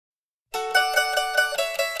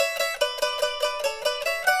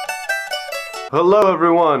Hello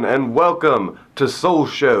everyone and welcome to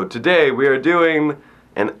Solshow. Today we are doing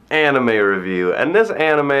an anime review, and this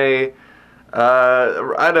anime,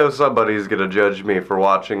 I know somebody's gonna judge me for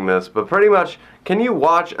watching this, but pretty much, can you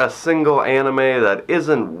watch a single anime that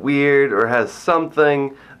isn't weird or has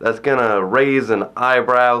something that's gonna raise an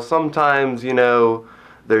eyebrow? Sometimes, you know,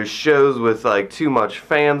 there's shows with like too much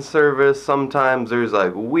fan service. Sometimes there's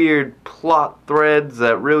like weird plot threads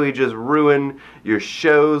that really just ruin your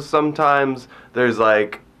shows. Sometimes there's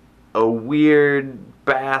like a weird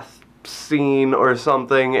bath scene or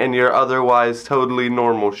something in your otherwise totally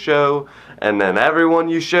normal show, and then everyone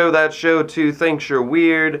you show that show to thinks you're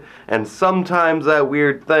weird, and sometimes that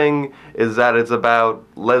weird thing is that it's about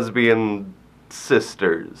lesbian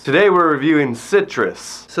sisters. Today we're reviewing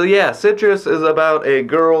Citrus. So yeah, Citrus is about a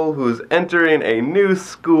girl who's entering a new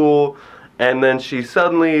school, and then she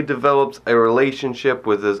suddenly develops a relationship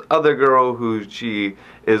with this other girl who she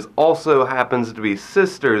is also happens to be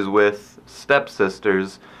sisters with,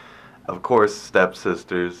 stepsisters, of course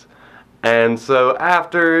stepsisters. And so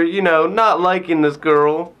after, you know, not liking this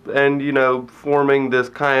girl and, you know, forming this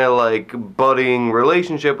kind of like budding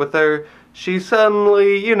relationship with her, she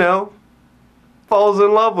suddenly, you know, falls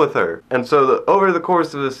in love with her. And so over the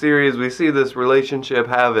course of the series, we see this relationship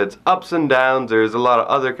have its ups and downs. There's a lot of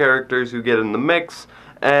other characters who get in the mix,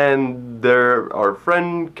 and there are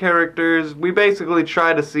friend characters. We basically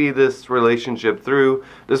try to see this relationship through,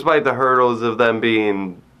 despite the hurdles of them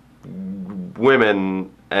being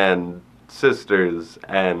women and sisters,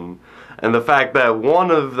 and the fact that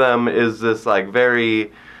one of them is this like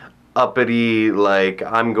very uppity, like,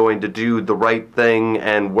 I'm going to do the right thing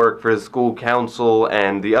and work for the school council,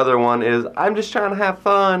 and the other one is, I'm just trying to have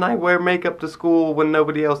fun, I wear makeup to school when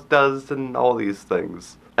nobody else does, and all these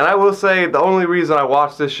things. And I will say, the only reason I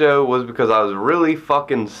watched this show was because I was really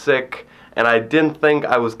fucking sick, and I didn't think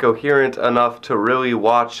I was coherent enough to really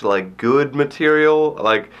watch, like, good material.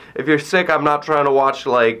 Like, if you're sick, I'm not trying to watch,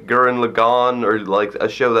 like, Gurren Lagann, or, like, a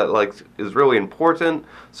show that, like, is really important,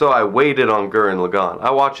 so I waited on Gurren Lagann. I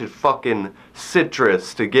watched fucking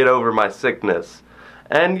Citrus to get over my sickness.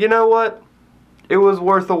 And you know what? It was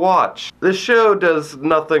worth a watch. This show does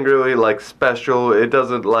nothing really, like, special. It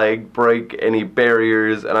doesn't, like, break any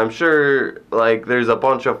barriers, and I'm sure, like, there's a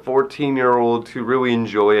bunch of 14-year-olds who really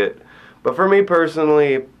enjoy it. But for me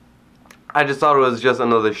personally, I just thought it was just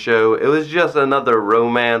another show. It was just another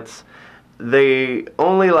romance. The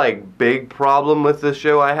only like big problem with this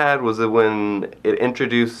show I had was that when it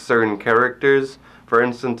introduced certain characters. For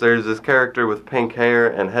instance, there's this character with pink hair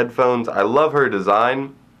and headphones. I love her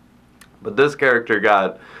design, but this character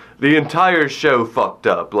got the entire show fucked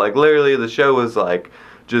up. Like literally the show was like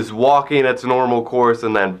just walking its normal course,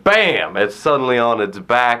 and then BAM! It's suddenly on its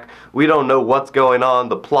back. We don't know what's going on.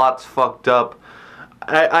 The plot's fucked up.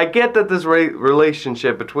 I get that this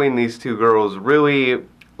relationship between these two girls really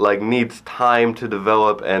like needs time to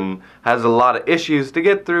develop and has a lot of issues to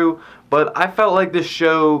get through, but I felt like this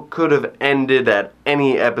show could have ended at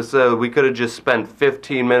any episode. We could have just spent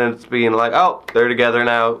 15 minutes being like, oh, they're together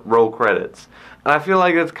now, roll credits. And I feel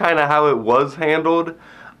like that's kind of how it was handled.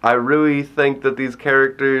 I really think that these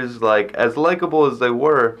characters, like, as likable as they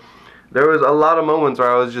were, there was a lot of moments where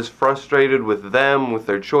I was just frustrated with them, with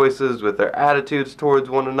their choices, with their attitudes towards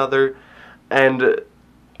one another, and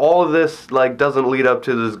all of this, like, doesn't lead up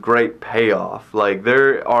to this great payoff. Like,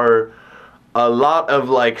 there are a lot of,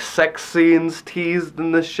 like, sex scenes teased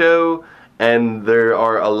in the show, and there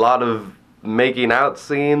are a lot of making out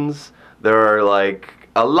scenes. There are, like,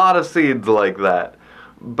 a lot of scenes like that.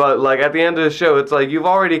 But, like, at the end of the show, it's like, you've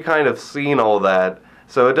already kind of seen all that,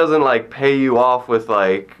 so it doesn't, like, pay you off with,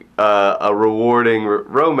 like, a rewarding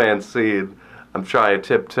romance scene. I'm trying to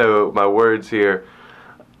tiptoe my words here.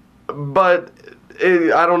 But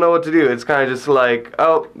I don't know what to do. It's kind of just like,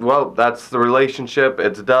 oh, well, that's the relationship,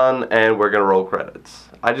 it's done, and we're gonna roll credits.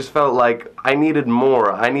 I just felt like I needed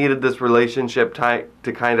more. I needed this relationship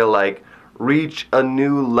to kind of, like, reach a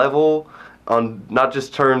new level, on not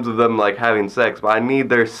just terms of them like having sex, but I need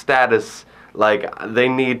their status, like they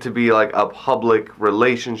need to be like a public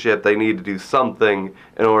relationship. They need to do something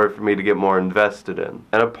in order for me to get more invested in.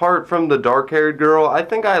 And apart from the dark-haired girl, I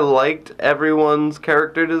think I liked everyone's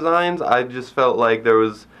character designs. I just felt like there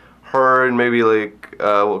was her and maybe like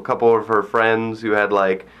a couple of her friends who had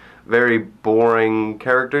like very boring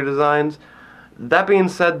character designs. That being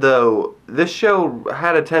said though, this show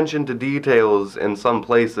had attention to details in some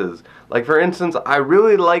places. Like for instance, I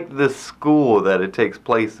really like this school that it takes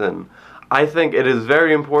place in. I think it is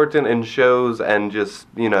very important in shows and just,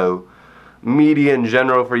 you know, media in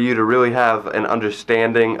general for you to really have an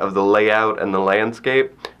understanding of the layout and the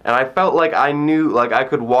landscape. And I felt like I knew, like I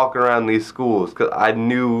could walk around these schools because I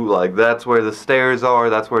knew like that's where the stairs are,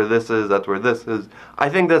 that's where this is, that's where this is. I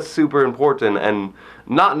think that's super important and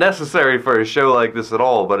not necessary for a show like this at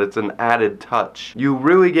all, but it's an added touch. You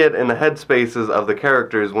really get in the headspaces of the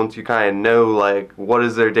characters once you kind of know like what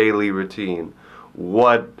is their daily routine,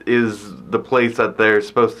 what is the place that they're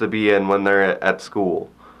supposed to be in when they're at school.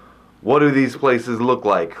 What do these places look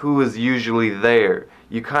like? Who is usually there?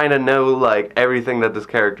 You kind of know like everything that this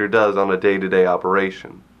character does on a day-to-day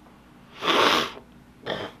operation.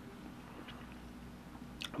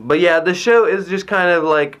 But yeah, the show is just kind of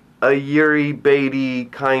like a Yuri Beatty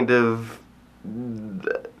kind of...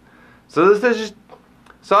 So this is just...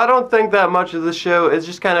 So I don't think that much of the show. It's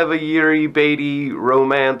just kind of a Yuri Beatty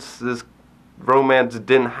romance. This romance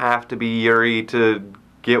didn't have to be Yuri to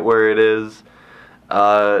get where it is.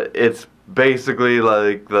 It's basically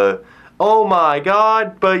like the, oh my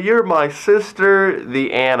god, but you're my sister,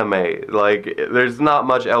 the anime. Like, there's not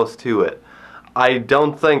much else to it. I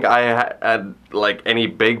don't think I had, like, any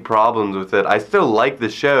big problems with it. I still like the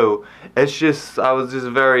show. It's just, I was just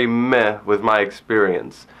very meh with my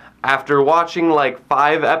experience. After watching, like,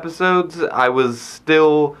 5 episodes, I was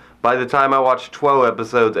still, by the time I watched 12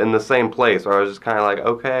 episodes, in the same place, where I was just kind of like,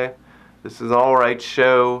 okay, this is an alright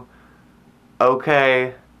show.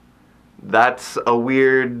 Okay, that's a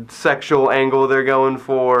weird sexual angle they're going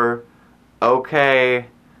for. Okay,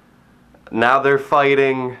 now they're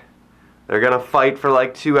fighting. They're gonna fight for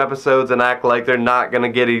like 2 episodes and act like they're not gonna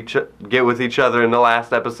get with each other in the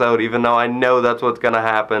last episode, even though I know that's what's gonna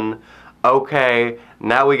happen. Okay,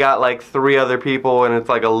 now we got like 3 other people and it's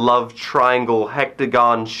like a love triangle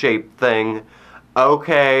hectagon shaped thing.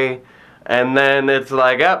 Okay. And then it's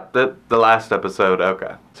like, yep, the last episode,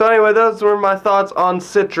 okay. So anyway, those were my thoughts on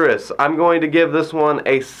Citrus. I'm going to give this one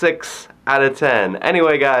a 6 out of 10.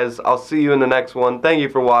 Anyway, guys, I'll see you in the next one. Thank you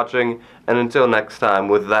for watching, and until next time,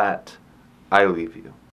 with that, I leave you.